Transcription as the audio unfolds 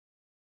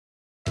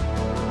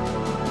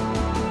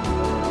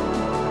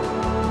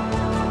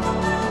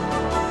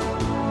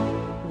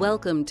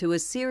Welcome to a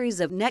series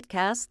of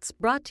netcasts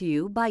brought to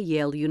you by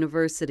Yale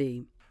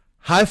University.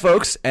 Hi,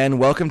 folks, and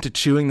welcome to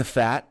Chewing the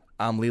Fat.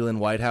 I'm Leland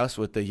Whitehouse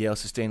with the Yale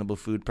Sustainable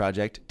Food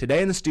Project.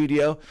 Today in the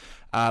studio,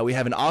 we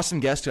have an awesome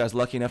guest who I was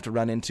lucky enough to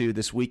run into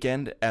this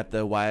weekend at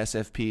the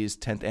YSFP's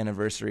 10th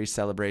anniversary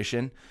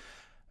celebration.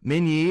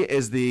 Min Yi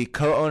is the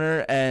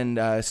co-owner and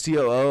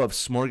COO of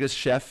Smorgas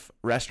Chef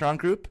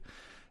Restaurant Group,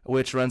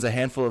 which runs a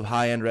handful of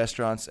high-end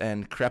restaurants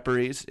and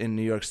creperies in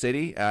New York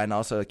City, and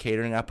also a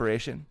catering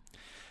operation.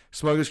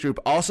 Smorgas Group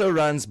also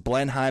runs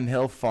Blenheim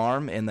Hill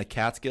Farm in the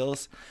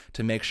Catskills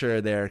to make sure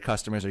their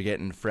customers are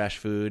getting fresh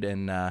food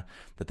and that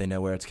they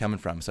know where it's coming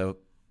from. So,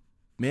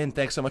 Min,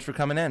 thanks so much for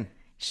coming in.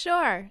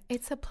 Sure.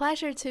 It's a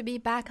pleasure to be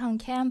back on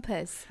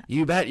campus.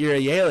 You bet. You're a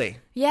Yalie.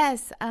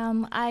 Yes.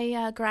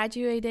 I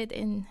graduated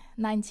in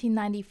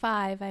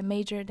 1995. I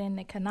majored in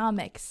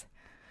economics.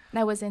 And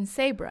I was in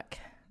Saybrook.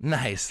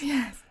 Nice.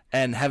 Yes.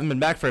 And haven't been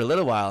back for a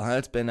little while, huh?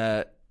 It's been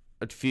a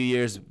few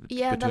years.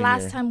 Yeah, the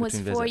last time was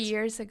 4 visits.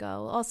 years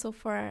ago, also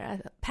for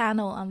a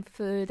panel on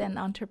food and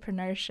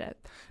entrepreneurship.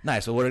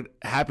 Nice. Well, we're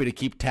happy to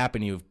keep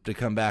tapping you to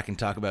come back and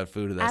talk about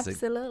food with us.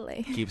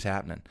 Absolutely. It keeps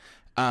happening.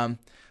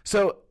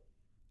 So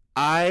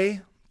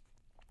I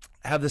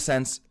have the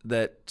sense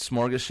that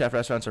Smorgas Chef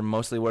restaurants are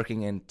mostly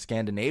working in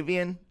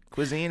Scandinavian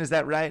cuisine. Is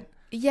that right?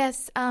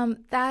 Yes,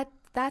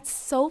 that's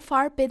so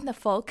far been the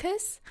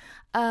focus.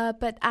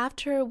 But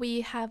after we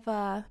have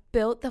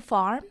built the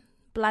farm,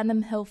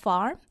 Blenheim Hill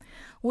Farm,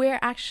 we're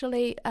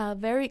actually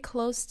very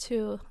close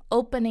to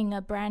opening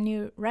a brand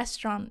new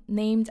restaurant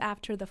named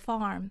after the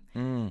farm.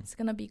 It's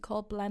going to be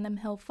called Blenheim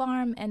Hill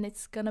Farm, and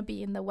it's going to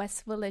be in the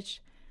West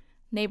Village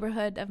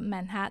neighborhood of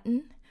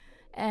Manhattan.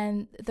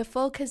 And the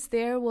focus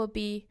there will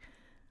be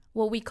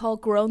what we call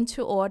grown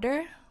to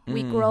order.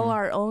 We grow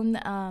our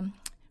own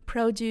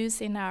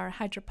produce in our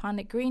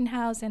hydroponic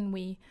greenhouse, and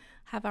we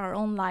have our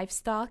own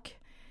livestock.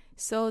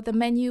 So the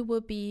menu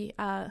will be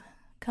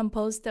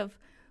composed of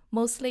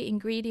mostly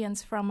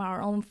ingredients from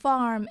our own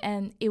farm,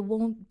 and it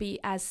won't be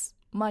as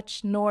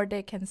much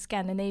Nordic and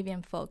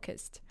Scandinavian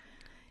focused.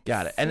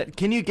 Got it. And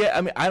can you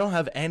I don't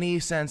have any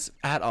sense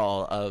at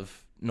all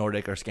of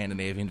Nordic or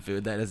Scandinavian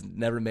food. That has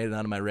never made it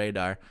onto my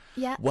radar.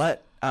 Yeah.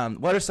 What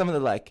are some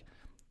of the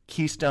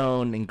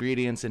keystone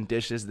ingredients and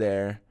dishes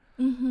there?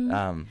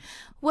 Mm-hmm.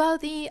 Well,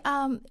 the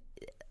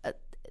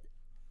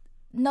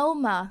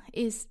Noma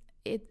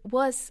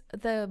was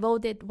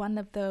voted one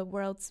of the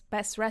world's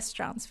best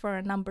restaurants for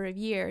a number of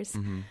years.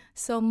 Mm-hmm.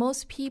 So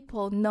most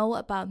people know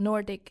about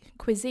Nordic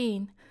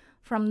cuisine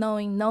from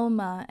knowing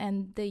Noma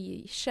and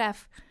the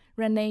chef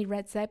René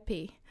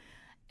Redzepi.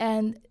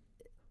 And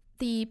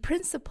the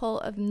principle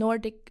of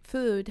Nordic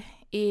food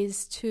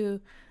is to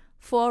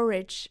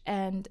forage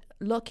and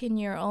look in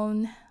your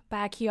own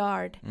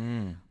backyard,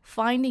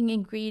 finding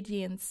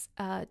ingredients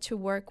to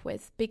work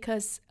with,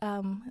 because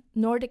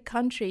Nordic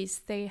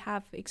countries, they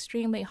have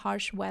extremely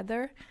harsh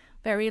weather,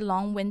 very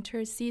long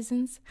winter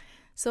seasons,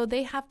 so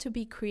they have to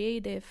be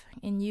creative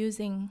in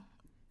using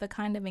the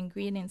kind of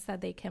ingredients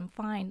that they can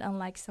find,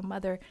 unlike some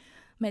other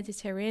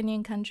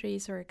Mediterranean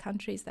countries or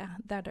countries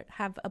that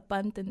have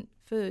abundant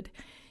food.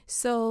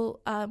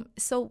 So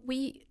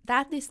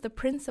that is the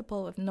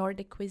principle of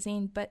Nordic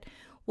cuisine. But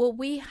what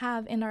we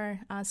have in our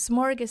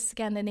Smorgas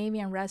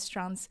Scandinavian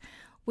restaurants,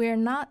 we're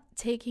not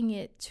taking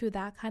it to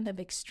that kind of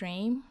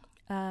extreme,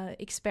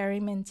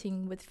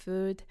 experimenting with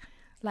food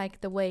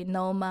like the way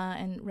Noma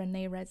and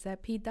René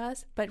Redzepi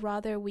does, but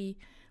rather we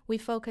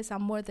focus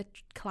on more the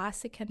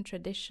classic and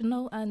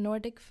traditional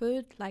Nordic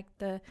food, like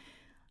the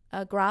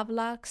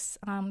gravlax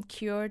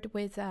cured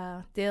with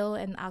dill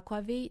and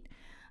aquavit.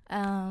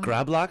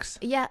 Gravlax?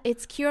 Yeah,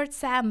 it's cured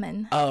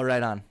salmon. Oh,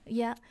 right on.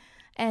 Yeah.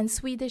 And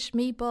Swedish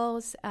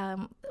meatballs,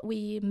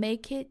 we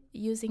make it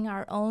using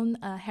our own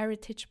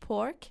heritage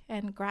pork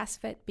and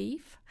grass-fed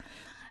beef.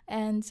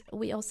 And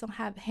we also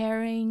have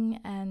herring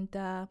and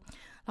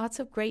lots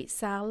of great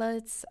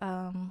salads.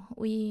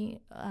 We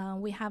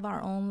have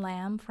our own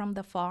lamb from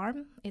the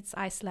farm. It's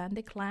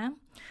Icelandic lamb.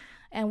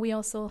 And we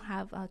also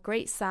have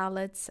great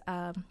salads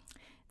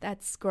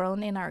that's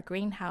grown in our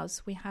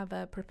greenhouse. We have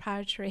a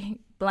proprietary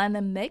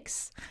Blenheim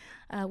mix,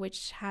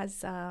 which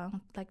has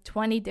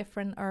 20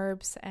 different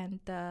herbs and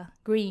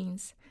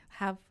greens,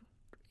 have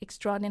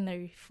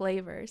extraordinary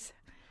flavors.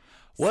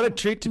 What a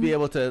treat to be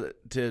able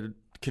to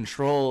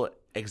control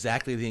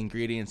exactly the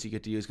ingredients you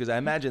get to use, because I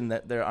imagine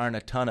that there aren't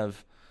a ton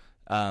of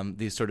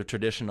these sort of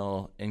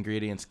traditional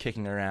ingredients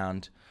kicking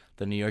around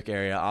the New York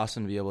area.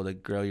 Awesome to be able to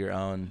grow your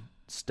own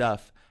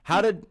stuff.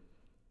 How did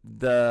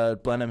the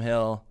Blenheim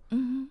Hill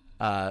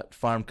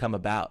farm come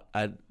about?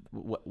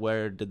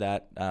 Where did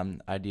that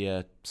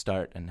idea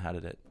start, and how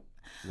did it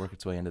work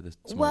its way into the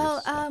Smorgas?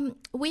 Well,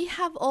 we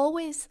have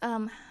always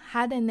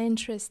had an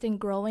interest in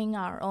growing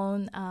our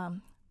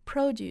own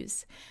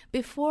produce.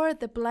 Before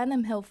the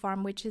Blenheim Hill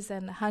Farm, which is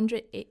an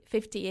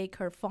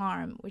 150-acre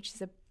farm, which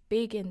is a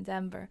big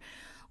endeavor,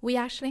 we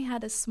actually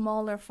had a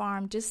smaller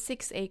farm, just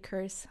 6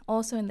 acres,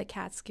 also in the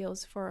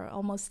Catskills, for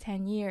almost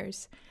 10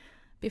 years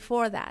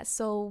before that.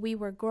 So we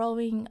were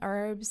growing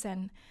herbs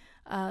and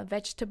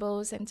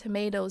vegetables and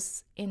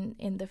tomatoes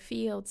in the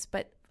fields,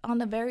 but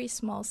on a very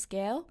small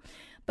scale.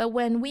 But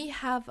when we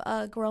have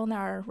grown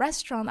our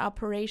restaurant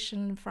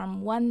operation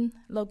from one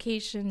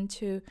location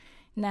to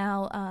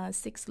now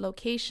 6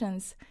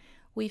 locations,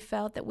 we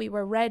felt that we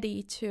were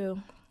ready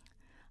to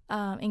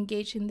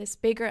engage in this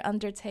bigger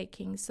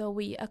undertaking. So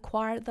we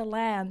acquired the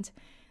land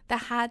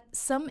that had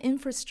some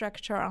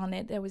infrastructure on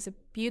it. There was a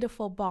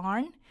beautiful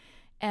barn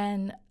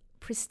and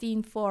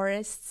pristine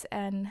forests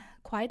and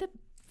quite a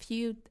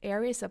few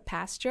areas of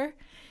pasture.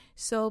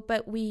 So,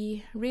 but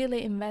we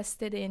really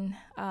invested in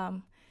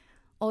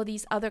all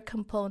these other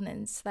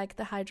components like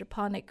the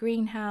hydroponic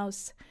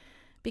greenhouse,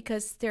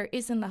 because there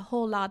isn't a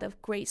whole lot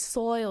of great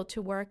soil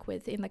to work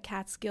with in the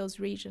Catskills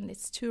region.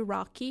 It's too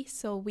rocky.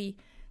 So we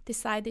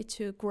decided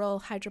to grow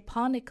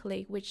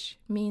hydroponically, which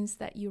means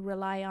that you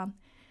rely on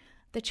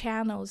the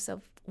channels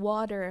of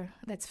water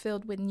that's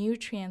filled with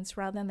nutrients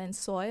rather than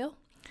soil.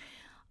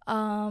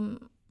 And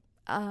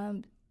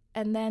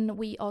then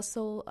we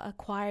also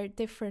acquired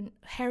different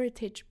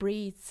heritage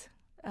breeds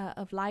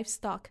of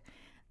livestock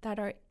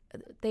that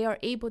they are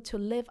able to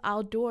live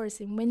outdoors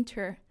in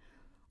winter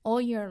all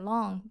year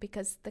long,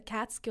 because the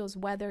Catskills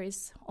weather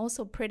is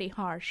also pretty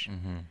harsh.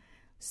 Mm-hmm.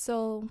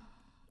 So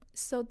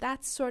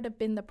that's sort of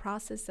been the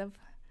process of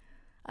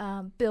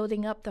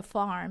building up the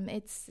farm.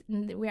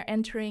 We're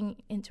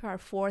entering into our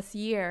 4th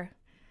year,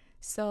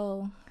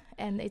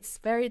 and it's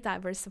very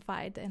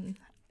diversified and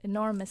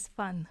enormous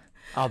fun.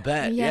 I'll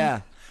bet.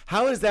 Yeah.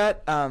 How has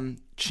that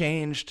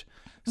changed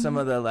some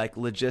of the like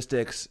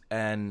logistics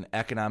and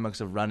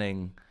economics of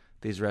running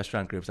these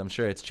restaurant groups? I'm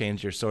sure it's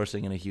changed your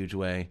sourcing in a huge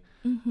way.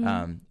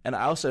 Mm-hmm. And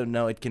I also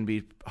know it can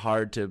be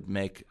hard to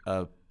make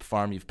a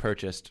farm you've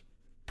purchased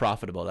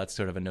profitable. That's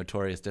sort of a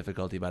notorious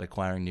difficulty about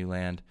acquiring new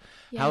land.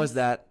 Yes. How has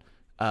that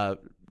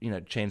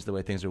changed the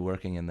way things are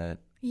working in the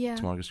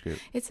Smorgas Group?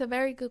 It's a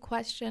very good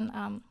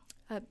question,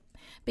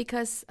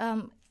 because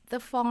the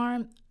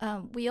farm,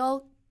 we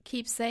all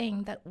keep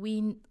saying that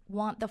we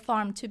want the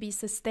farm to be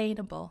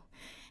sustainable.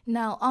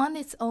 Now, on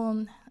its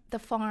own, the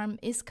farm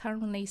is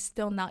currently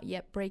still not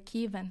yet break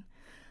even.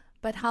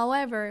 But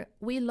however,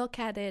 we look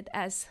at it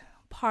as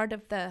part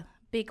of the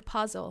big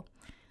puzzle.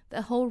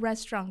 The whole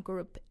restaurant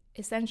group,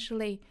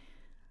 essentially,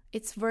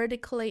 it's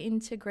vertically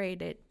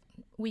integrated.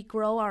 We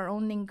grow our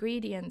own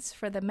ingredients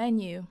for the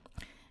menu.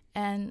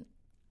 And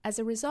as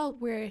a result,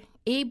 we're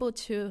able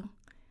to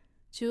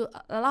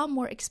a lot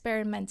more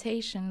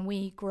experimentation.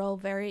 We grow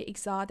very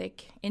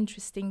exotic,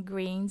 interesting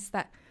greens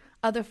that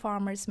other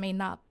farmers may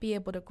not be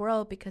able to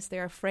grow because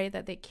they're afraid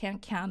that they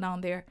can't count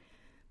on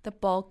the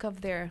bulk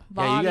of their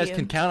volume. Yeah, you guys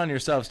can count on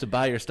yourselves to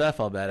buy your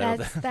stuff, I'll bet.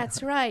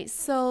 That's right.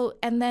 So,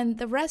 and then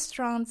the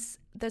restaurants,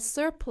 the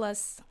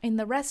surplus in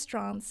the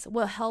restaurants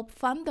will help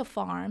fund the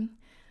farm,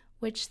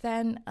 which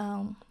then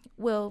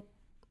will,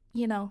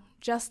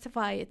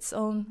 justify its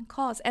own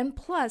cost. And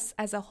plus,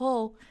 as a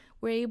whole,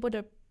 we're able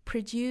to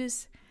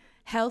produce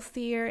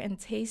healthier and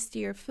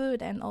tastier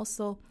food, and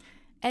also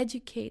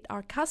educate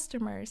our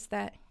customers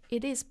that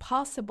it is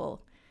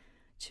possible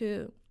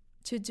to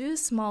do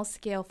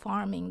small-scale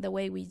farming the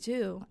way we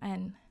do,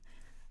 and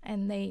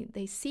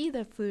they see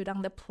the food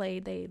on the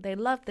plate, they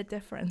love the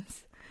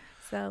difference.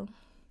 So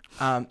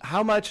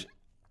how much,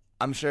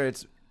 I'm sure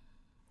it's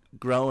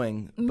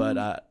growing, but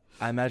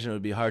I imagine it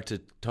would be hard to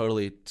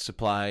totally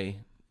supply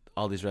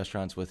all these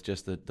restaurants with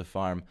just the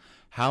farm.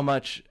 How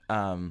much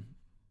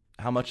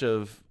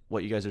of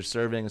what you guys are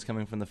serving is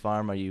coming from the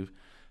farm? Are you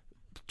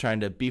trying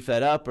to beef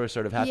that up, or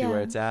sort of happy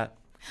where it's at?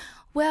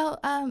 Well,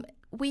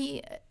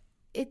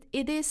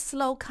 it is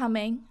slow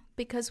coming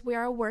because we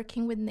are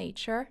working with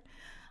nature.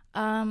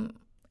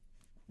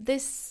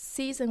 This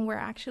season, we're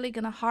actually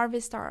going to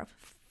harvest our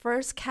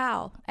first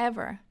cow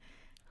ever,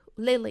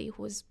 Lily,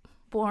 who was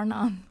born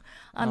on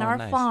our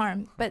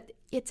farm. But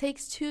it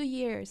takes 2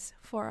 years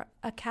for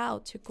a cow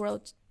to grow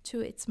to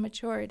its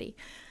maturity,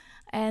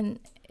 and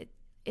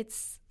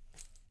it's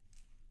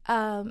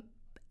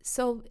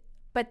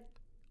but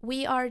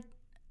we are,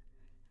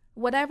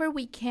 whatever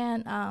we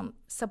can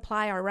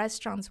supply our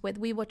restaurants with,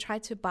 we will try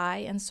to buy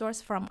and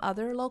source from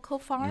other local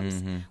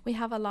farms. Mm-hmm. We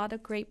have a lot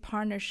of great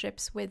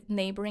partnerships with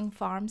neighboring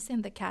farms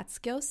in the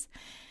Catskills.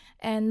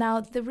 And now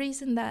the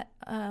reason that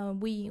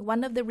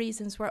one of the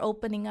reasons we're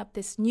opening up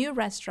this new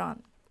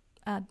restaurant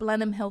at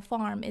Blenheim Hill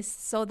Farm is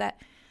so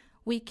that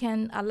we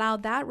can allow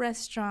that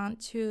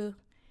restaurant to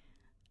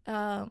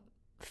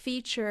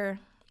feature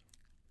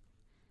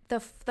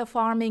the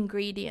farm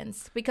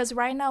ingredients, because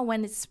right now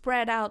when it's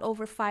spread out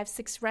over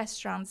 5-6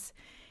 restaurants,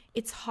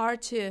 it's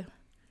hard to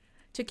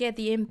get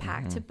the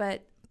impact. Mm-hmm.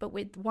 But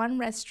with one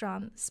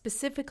restaurant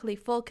specifically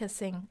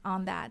focusing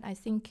on that, I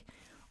think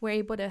we're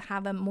able to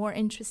have a more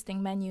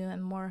interesting menu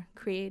and more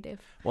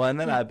creative. Well, and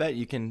then I bet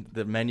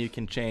the menu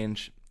can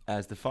change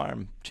as the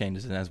farm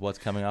changes and as what's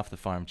coming off the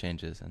farm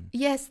changes. And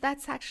yes,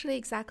 that's actually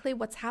exactly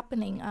what's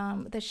happening.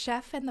 The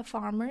chef and the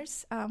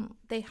farmers,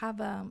 they have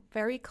a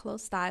very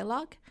close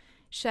dialogue.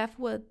 Chef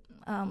would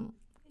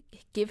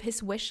give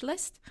his wish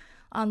list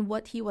on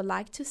what he would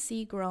like to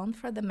see grown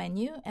for the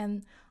menu,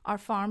 and our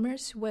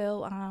farmers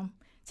will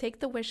take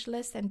the wish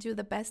list and do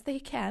the best they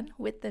can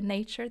with the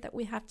nature that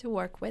we have to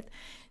work with.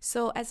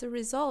 So as a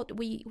result,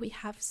 we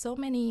have so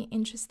many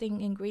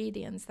interesting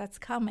ingredients that's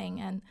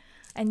coming,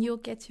 and you'll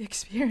get to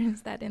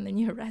experience that in the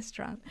new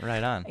restaurant.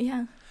 Right on.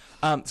 Yeah.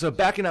 So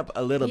backing up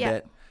a little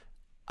bit,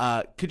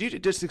 could you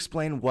just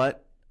explain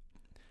what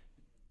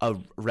a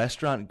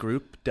restaurant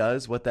group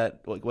does, what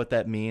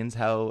that means,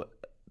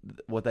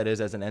 what that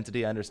is as an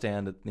entity? I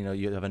understand that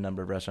you have a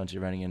number of restaurants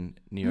you're running in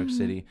New York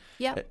City.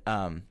 Yeah.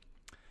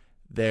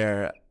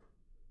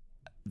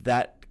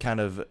 That kind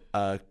of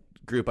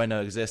group I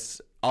know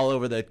exists all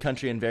over the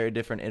country in very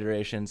different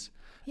iterations.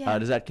 Yeah.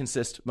 Does that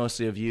consist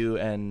mostly of you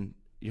and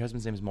your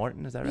husband's name is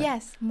Morton? Is that right?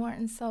 Yes,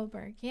 Morton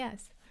Solberg.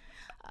 Yes.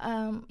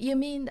 You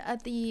mean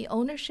the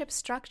ownership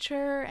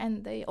structure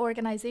and the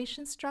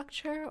organization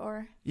structure,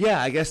 or?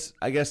 Yeah, I guess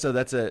so.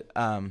 That's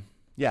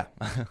yeah.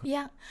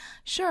 Yeah,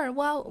 sure.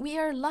 Well, we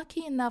are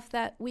lucky enough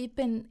that we've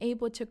been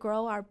able to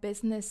grow our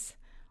business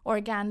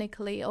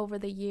organically over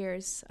the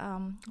years.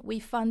 We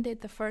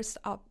funded the first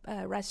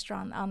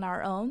restaurant on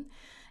our own,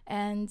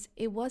 and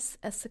it was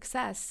a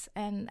success.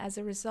 And as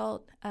a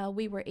result,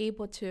 we were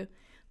able to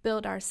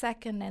build our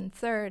second and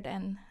third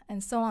and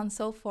so on and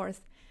so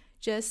forth,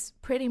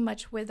 just pretty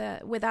much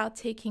without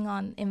taking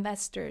on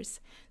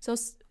investors.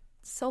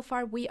 So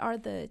far, we are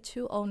the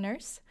two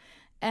owners.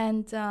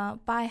 And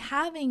by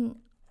having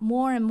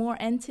more and more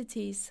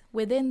entities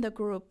within the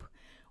group,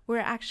 we're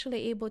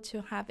actually able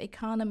to have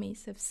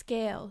economies of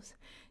scale.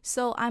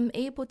 So I'm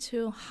able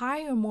to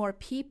hire more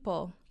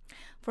people.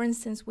 For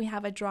instance, we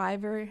have a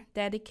driver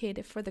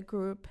dedicated for the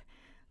group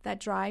that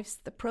drives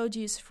the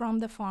produce from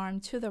the farm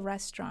to the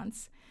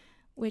restaurants,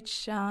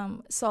 which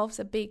solves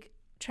a big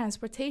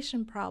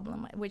transportation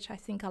problem, which I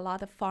think a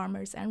lot of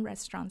farmers and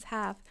restaurants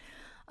have.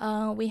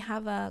 We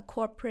have a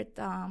corporate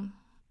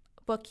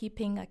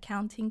bookkeeping,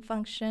 accounting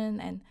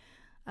function,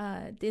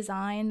 and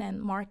design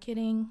and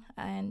marketing,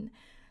 and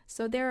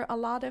so there are a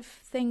lot of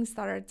things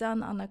that are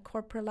done on a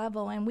corporate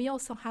level. And we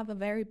also have a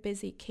very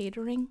busy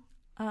catering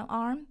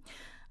arm.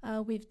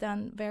 We've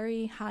done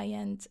very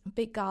high-end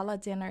big gala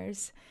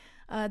dinners.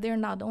 They're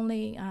not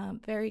only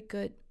very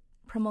good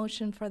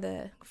promotion for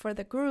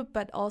the group,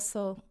 but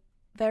also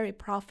very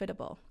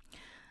profitable.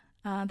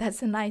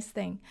 That's a nice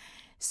thing.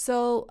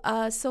 So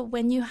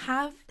when you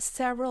have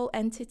several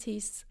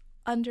entities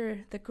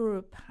under the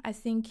group, I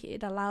think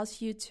it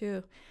allows you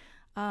to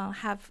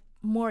have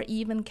more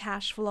even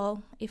cash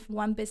flow. If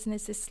one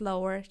business is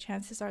slower,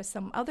 chances are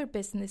some other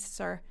businesses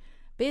are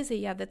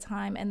busy at the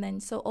time, and then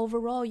so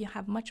overall you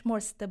have much more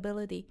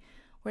stability.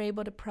 We're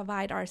able to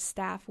provide our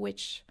staff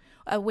with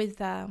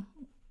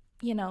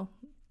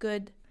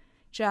good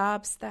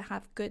jobs that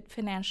have good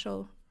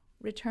financial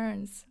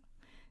returns.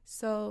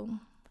 So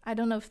I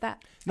don't know if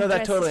that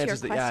that totally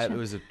answers your the question. it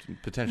was a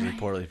potentially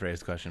poorly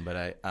phrased question,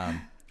 but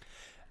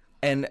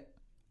and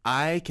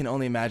I can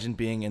only imagine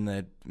being in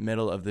the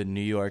middle of the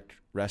New York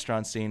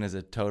restaurant scene as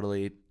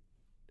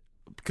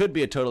could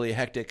be a totally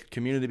hectic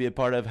community to be a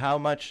part of. How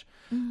much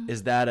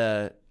is that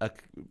a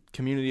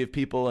community of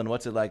people, and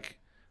what's it like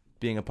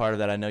being a part of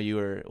that? I know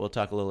we'll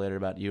talk a little later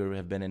about you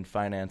have been in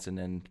finance and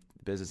in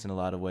business in a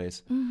lot of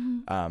ways.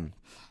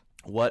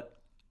 What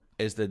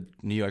is the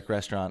New York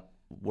restaurant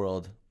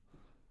world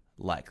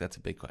like? That's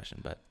a big question,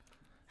 but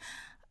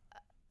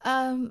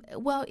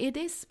well, it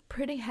is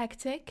pretty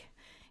hectic.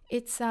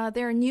 It's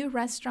there are new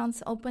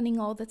restaurants opening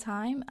all the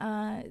time.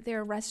 There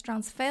are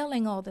restaurants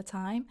failing all the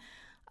time.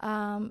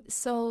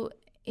 So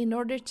in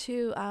order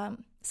to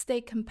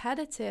stay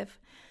competitive,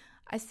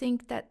 I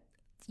think that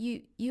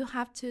you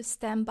have to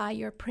stand by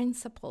your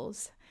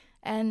principles,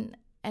 and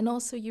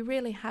also you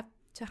really have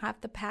to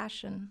have the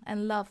passion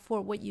and love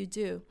for what you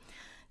do.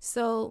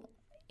 So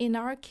in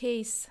our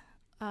case,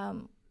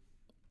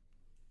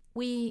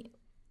 we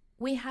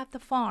have the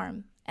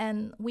farm,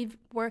 and we've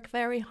worked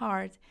very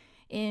hard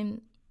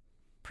in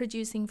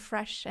producing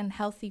fresh and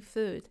healthy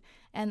food.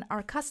 And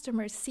our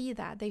customers see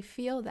that, they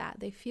feel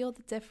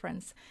the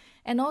difference.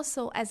 And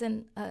also as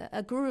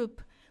a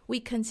group, we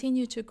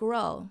continue to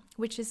grow,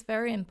 which is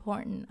very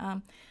important.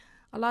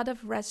 A lot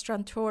of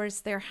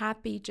restaurateurs, they're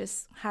happy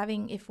just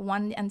having, if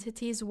one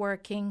entity is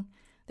working,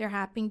 they're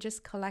happy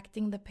just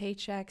collecting the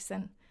paychecks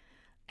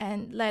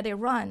and let it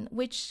run,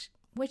 which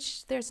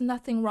there's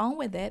nothing wrong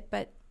with it,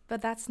 but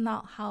that's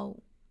not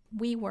how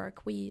we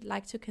work. We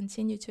like to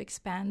continue to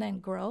expand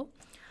and grow.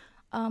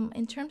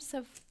 In terms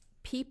of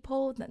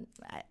people,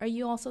 are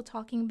you also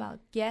talking about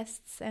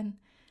guests and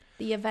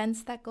the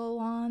events that go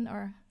on,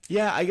 or?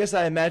 Yeah, I guess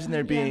I imagine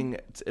there being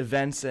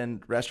events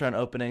and restaurant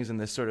openings and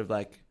this sort of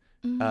like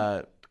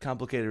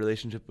complicated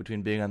relationship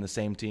between being on the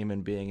same team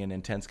and being in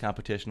intense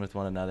competition with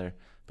one another.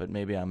 But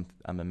maybe I'm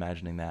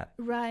imagining that.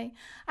 Right.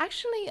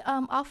 Actually,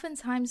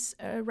 oftentimes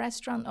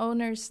restaurant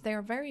owners,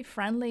 they're very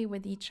friendly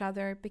with each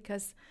other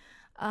because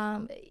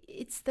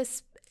it's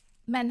this.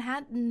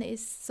 Manhattan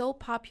is so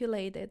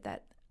populated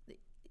that,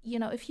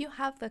 if you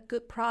have the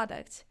good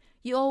product,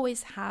 you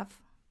always have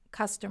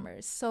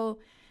customers. So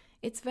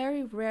it's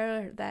very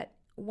rare that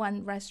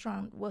one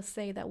restaurant will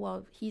say that,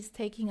 well, he's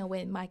taking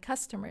away my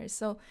customers.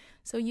 So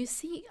you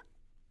see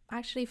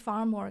actually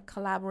far more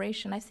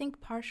collaboration. I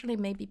think partially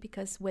maybe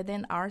because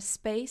within our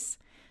space,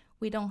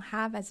 we don't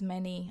have as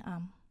many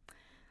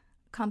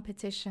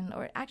competition,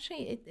 or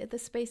actually the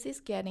space is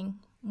getting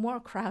more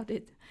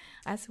crowded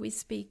as we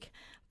speak.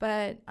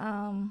 But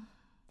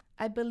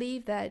I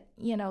believe that,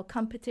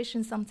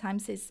 competition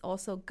sometimes is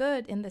also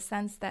good in the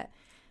sense that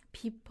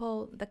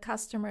people, the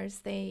customers,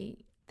 they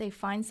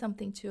find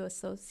something to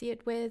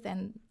associate with,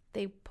 and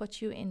they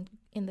put you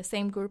in the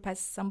same group as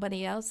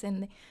somebody else,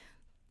 and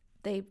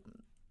they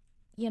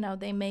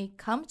may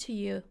come to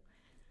you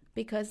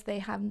because they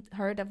haven't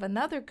heard of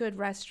another good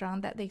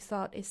restaurant that they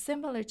thought is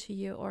similar to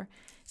you, or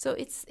so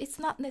it's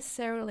not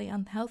necessarily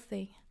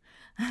unhealthy.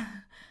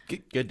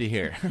 Good to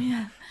hear.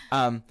 Yeah.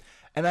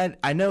 And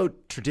I know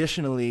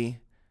traditionally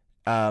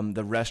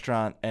the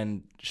restaurant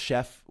and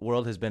chef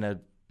world has been a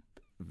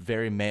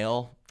very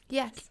male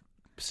Yes.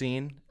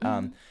 scene.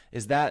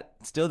 Is that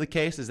still the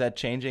case? Is that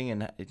changing?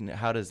 And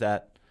how does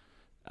that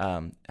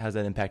how's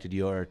that impacted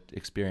your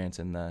experience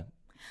in the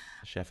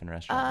chef and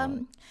restaurant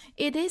world?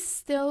 It is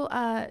still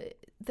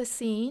the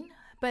scene,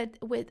 but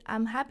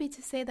I'm happy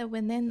to say that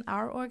within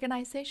our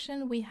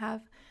organization, we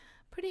have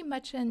pretty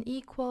much an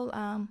equal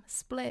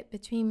split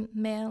between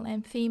male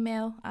and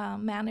female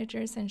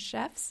managers and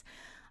chefs.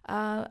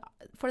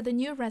 For the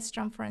new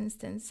restaurant, for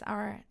instance,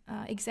 our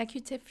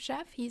executive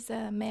chef, he's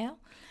a male.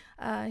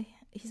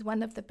 He's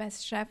one of the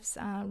best chefs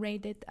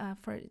rated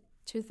for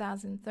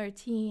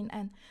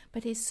 2013,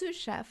 but his sous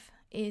chef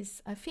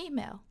is a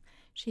female.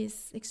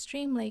 She's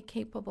extremely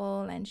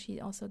capable, and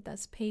she also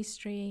does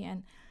pastry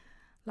and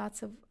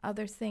lots of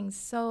other things.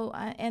 So,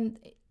 and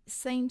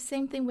same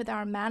thing with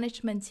our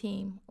management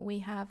team. We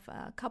have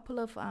a couple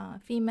of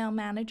female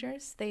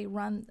managers. They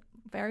run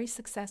very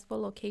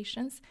successful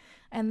locations,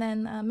 and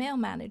then male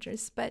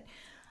managers. But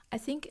I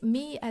think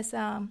me as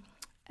a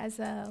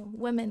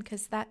woman,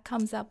 because that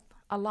comes up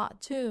a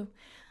lot too,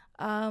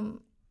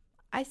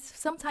 I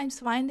sometimes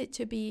find it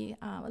to be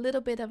a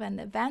little bit of an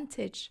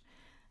advantage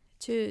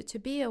to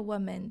be a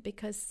woman,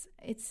 because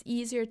it's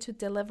easier to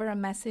deliver a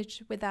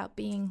message without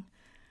being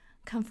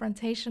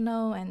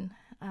confrontational. And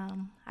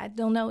I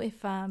don't know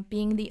if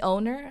being the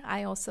owner,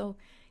 I also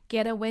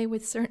get away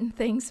with certain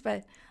things,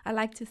 but I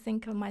like to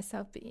think of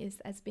myself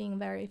as being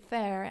very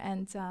fair,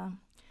 and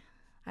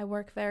I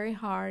work very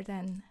hard,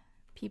 and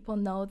people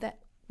know that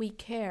we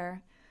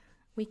care.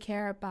 We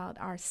care about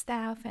our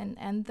staff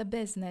and the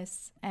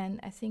business, and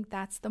I think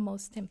that's the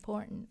most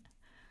important.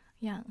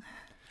 Yeah.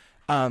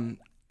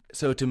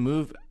 So to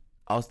move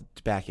also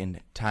back in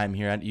time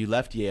here, you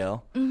left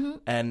Yale,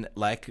 and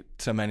like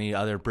so many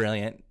other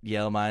brilliant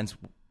Yale minds,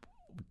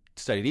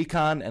 studied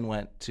econ and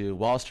went to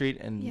Wall Street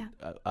and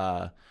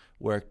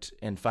worked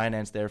in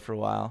finance there for a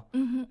while,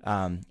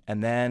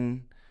 and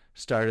then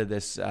started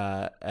this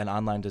an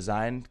online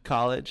design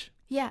college.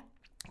 Yeah.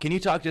 Can you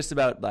talk just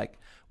about like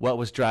what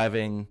was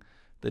driving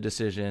the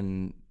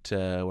decision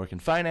to work in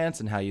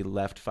finance and how you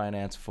left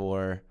finance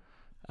for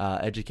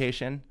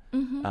education?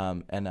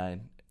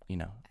 And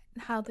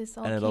how this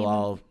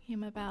all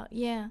came about.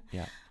 Yeah.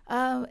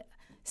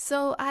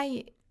 So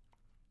I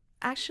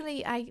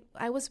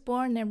was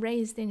born and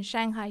raised in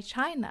Shanghai,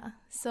 China.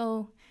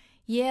 So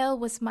Yale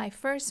was my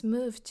first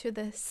move to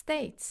the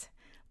States,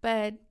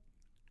 but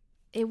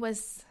it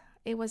was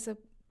a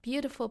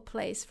beautiful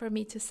place for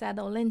me to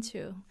settle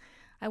into.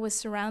 I was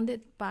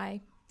surrounded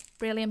by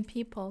brilliant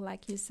people,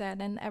 like you said,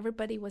 and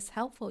everybody was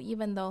helpful,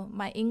 even though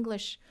my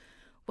English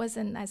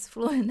wasn't as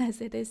fluent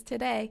as it is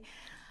today.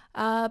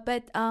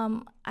 But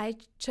I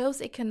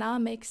chose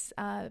economics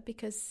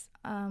because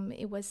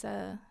it was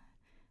a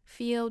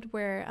field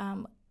where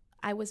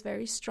I was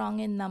very strong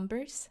in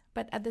numbers,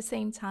 but at the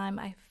same time,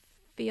 I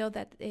feel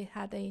that it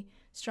had a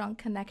strong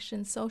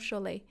connection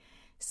socially.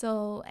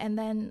 So, and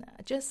then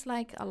just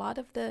like a lot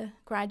of the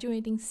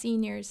graduating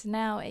seniors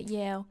now at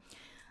Yale,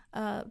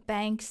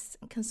 banks,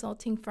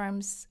 consulting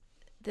firms,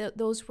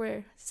 those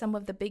were some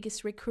of the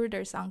biggest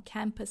recruiters on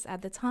campus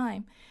at the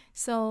time.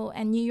 So,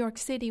 and New York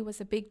City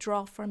was a big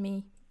draw for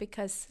me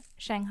because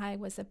Shanghai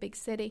was a big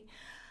city.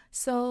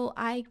 So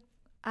I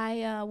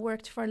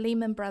worked for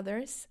Lehman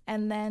Brothers,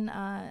 and then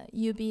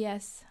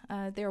UBS,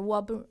 their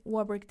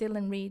Warburg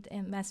Dillon Reed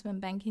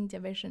investment banking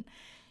division.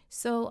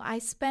 So I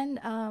spent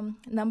a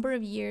number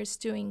of years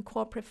doing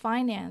corporate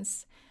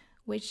finance,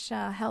 which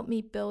helped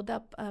me build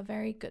up a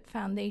very good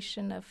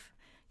foundation of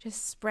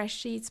just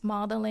spreadsheets,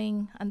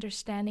 modeling,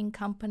 understanding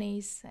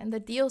companies. And the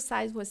deal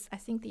size was, I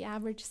think the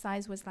average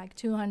size was like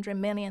 200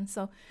 million.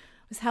 So it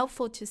was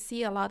helpful to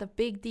see a lot of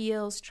big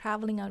deals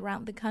traveling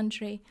around the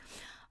country.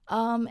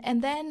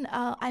 And then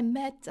I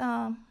met,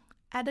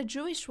 at a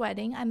Jewish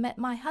wedding, I met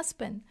my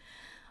husband,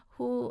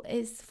 who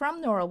is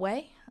from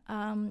Norway.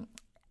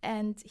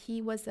 And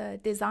he was a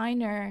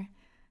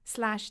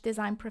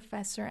designer/design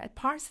professor at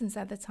Parsons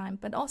at the time,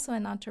 but also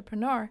an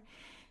entrepreneur.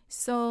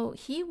 So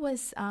he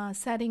was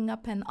setting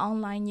up an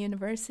online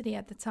university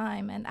at the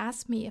time and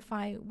asked me if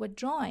I would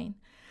join.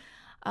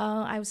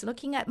 I was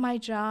looking at my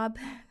job,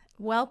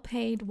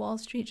 well-paid Wall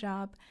Street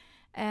job,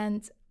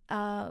 and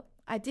I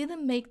I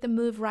didn't make the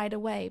move right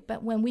away.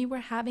 But when we were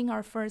having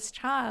our first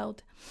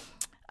child,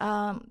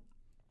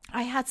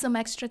 I had some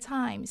extra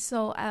time,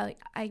 so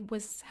I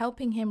was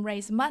helping him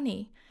raise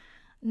money.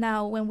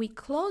 Now, when we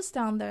closed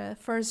on the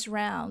first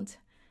round,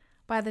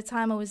 by the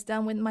time I was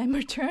done with my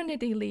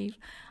maternity leave,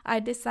 I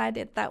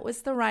decided that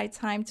was the right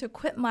time to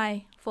quit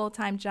my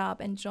full-time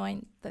job and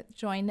join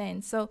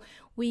in. So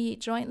we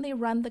jointly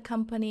run the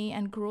company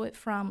and grew it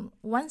from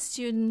one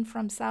student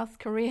from South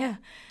Korea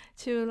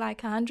to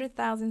like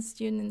 100,000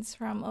 students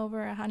from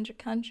over 100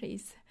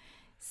 countries.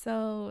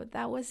 So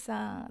that was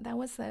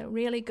a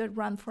really good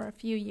run for a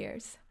few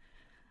years.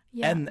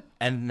 Yeah.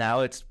 And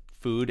now it's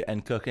food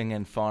and cooking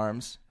and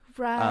farms,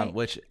 right?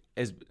 Which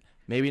is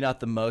maybe not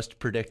the most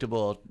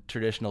predictable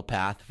traditional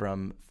path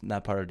from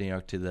that part of New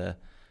York to the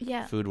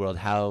food world.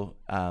 How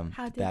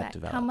did that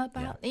develop? Come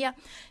about? Yeah.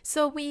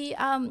 So we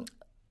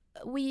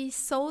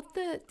sold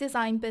the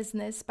design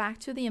business back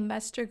to the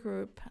investor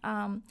group.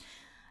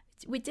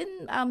 We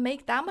didn't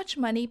make that much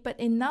money, but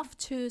enough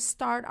to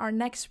start our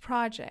next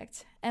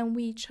project. And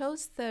we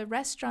chose the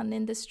restaurant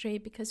industry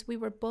because we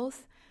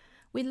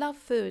love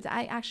food.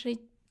 I actually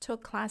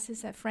took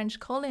classes at French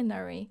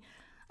culinary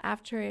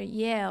after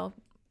Yale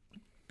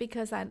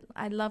because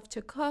I love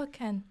to cook,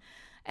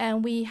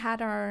 and we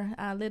had our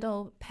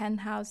little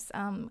penthouse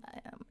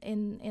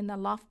in a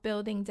loft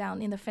building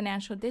down in the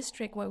financial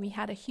district where we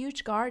had a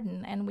huge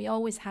garden, and we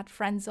always had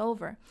friends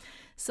over.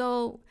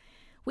 So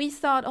we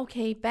thought,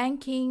 okay,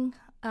 banking,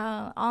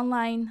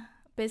 online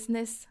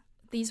business,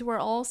 these were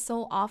all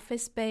so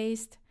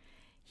office-based.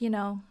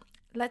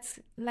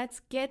 Let's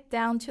get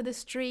down to the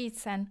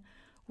streets and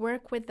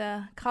work with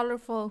the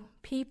colorful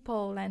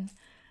people, and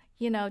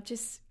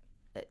just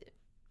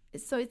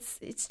so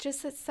it's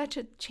just such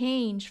a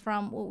change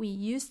from what we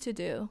used to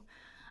do,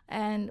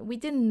 and we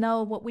didn't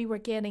know what we were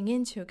getting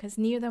into because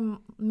neither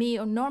me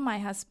nor my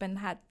husband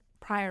had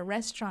prior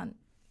restaurant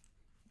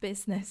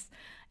business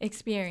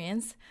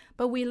experience,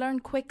 but we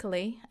learned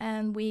quickly,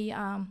 and we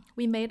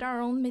made our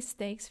own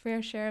mistakes,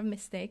 fair share of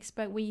mistakes,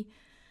 but we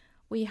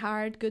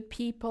hired good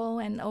people,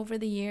 and over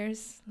the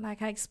years,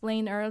 like I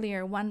explained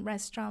earlier, one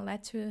restaurant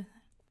led to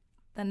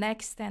the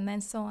next, and then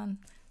so on,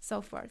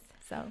 so forth.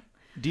 So,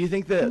 do you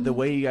think the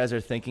way you guys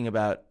are thinking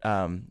about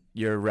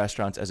your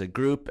restaurants as a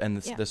group and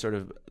the sort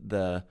of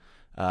the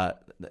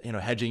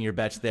hedging your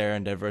bets there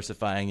and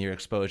diversifying your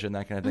exposure and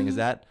that kind of thing, is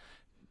that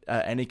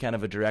any kind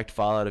of a direct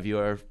fallout of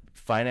your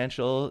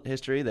financial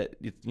history, that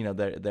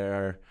there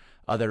are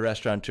other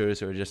restaurateurs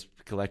who are just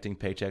collecting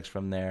paychecks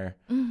from their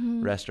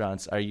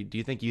restaurants? Do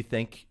you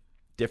think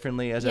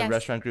differently as a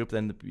restaurant group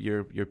than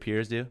your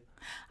peers do?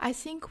 I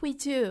think we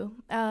do.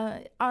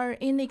 Our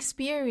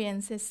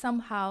inexperience is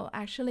somehow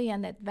actually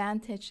an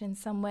advantage in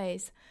some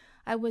ways.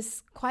 I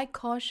was quite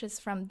cautious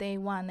from day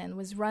one and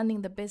was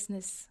running the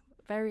business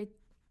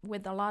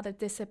with a lot of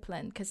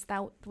discipline because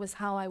that was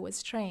how I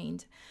was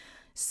trained.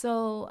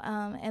 So,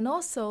 and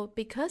also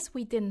because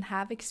we didn't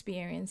have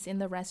experience in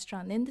the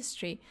restaurant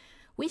industry,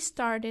 we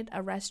started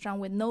a restaurant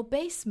with no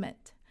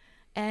basement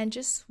and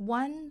just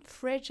one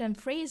fridge and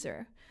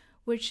freezer,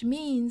 which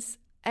means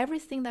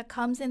everything that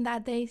comes in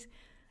that day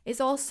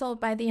is also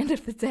by the end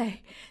of the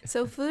day.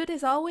 So food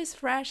is always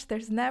fresh.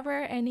 There's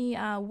never any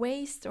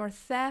waste or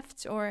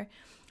theft or,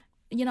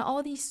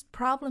 all these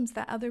problems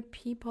that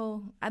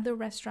other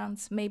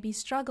restaurants may be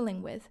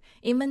struggling with.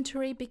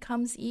 Inventory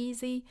becomes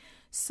easy.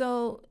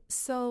 So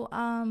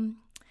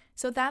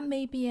that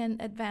may be an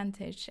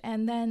advantage.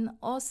 And then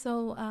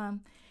also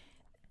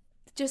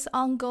just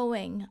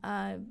ongoing.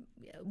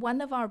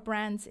 One of our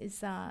brands is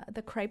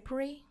the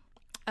Creperie,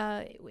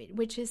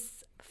 which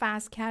is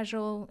fast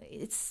casual.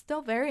 It's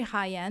still very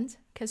high end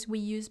because we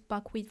use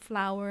buckwheat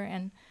flour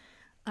and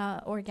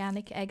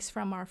organic eggs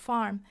from our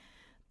farm,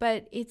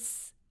 but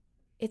it's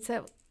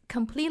a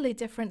completely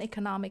different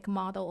economic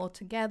model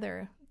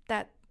altogether.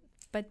 That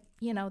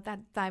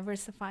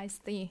diversifies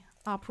the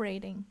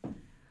operating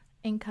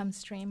income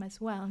stream as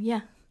well.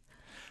 Yeah.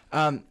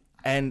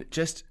 And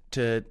just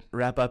to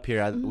wrap up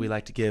here, we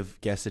like to give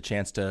guests a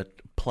chance to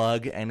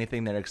plug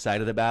anything they're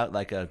excited about,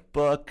 like a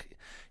book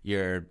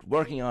you're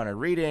working on or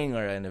reading,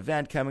 or an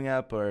event coming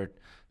up, or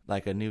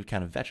like a new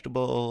kind of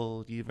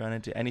vegetable you've run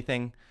into.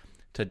 Anything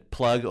to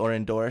plug or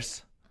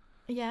endorse?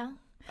 Yeah.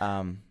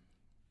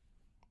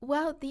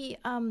 Well,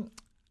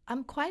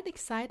 I'm quite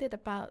excited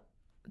about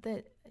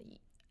the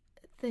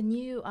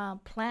new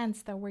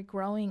plants that we're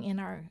growing in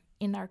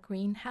our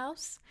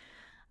greenhouse.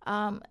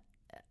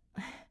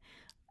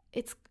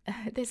 It's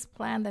this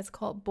plant that's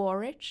called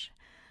borage.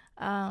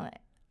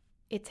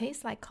 It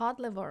tastes like cod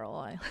liver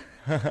oil.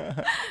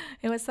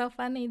 It was so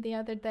funny the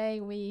other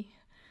day.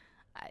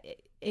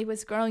 It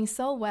was growing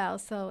so well,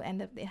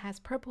 and it has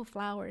purple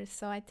flowers.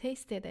 So I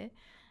tasted it,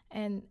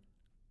 and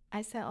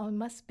I said, "Oh, it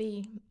must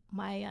be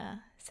my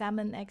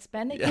salmon eggs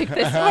Benedict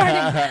this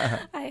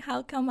morning.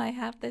 How come I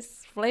have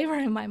this flavor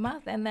in my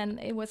mouth?" And then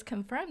it was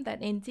confirmed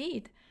that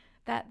indeed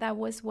that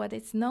was what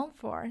it's known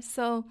for.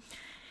 So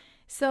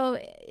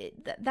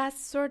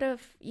that's sort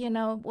of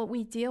what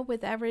we deal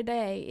with every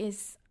day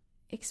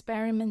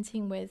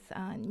experimenting with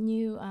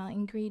new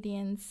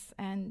ingredients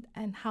and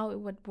how it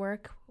would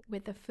work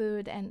with the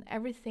food, and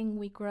everything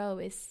we grow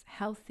is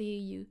healthy.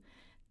 You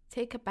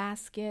take a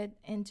basket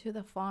into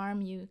the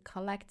farm, you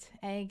collect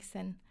eggs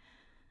and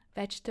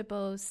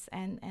vegetables,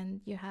 and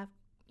you have,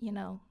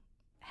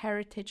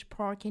 heritage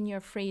pork in your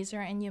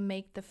freezer, and you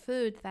make the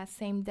food that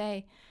same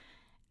day.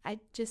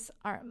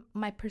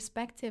 My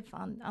perspective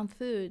on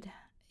food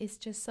is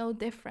just so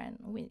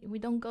different. We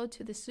don't go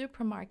to the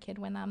supermarket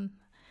when I'm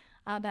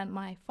out at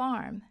my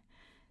farm.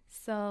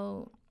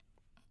 So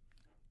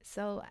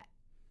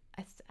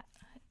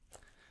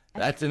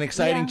that's an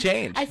exciting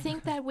change. I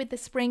think that with the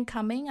spring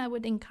coming, I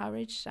would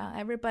encourage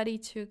everybody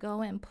to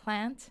go and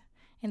plant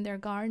in their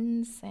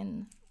gardens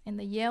and in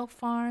the Yale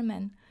farm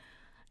and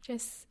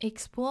just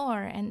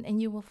explore,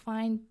 and you will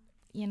find,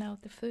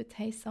 the food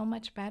tastes so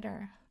much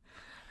better.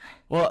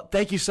 Well,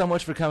 thank you so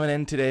much for coming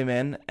in today,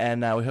 Min,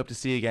 and we hope to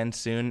see you again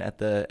soon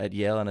at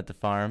Yale and at the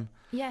farm.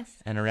 Yes.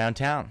 And around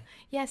town.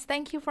 Yes,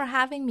 thank you for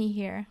having me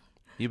here.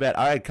 You bet.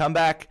 All right, come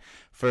back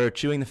for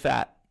Chewing the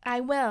Fat. I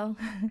will.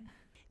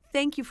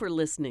 Thank you for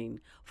listening.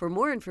 For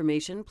more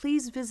information,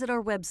 please visit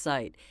our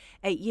website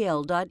at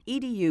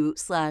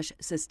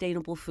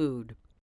yale.edu/sustainablefood.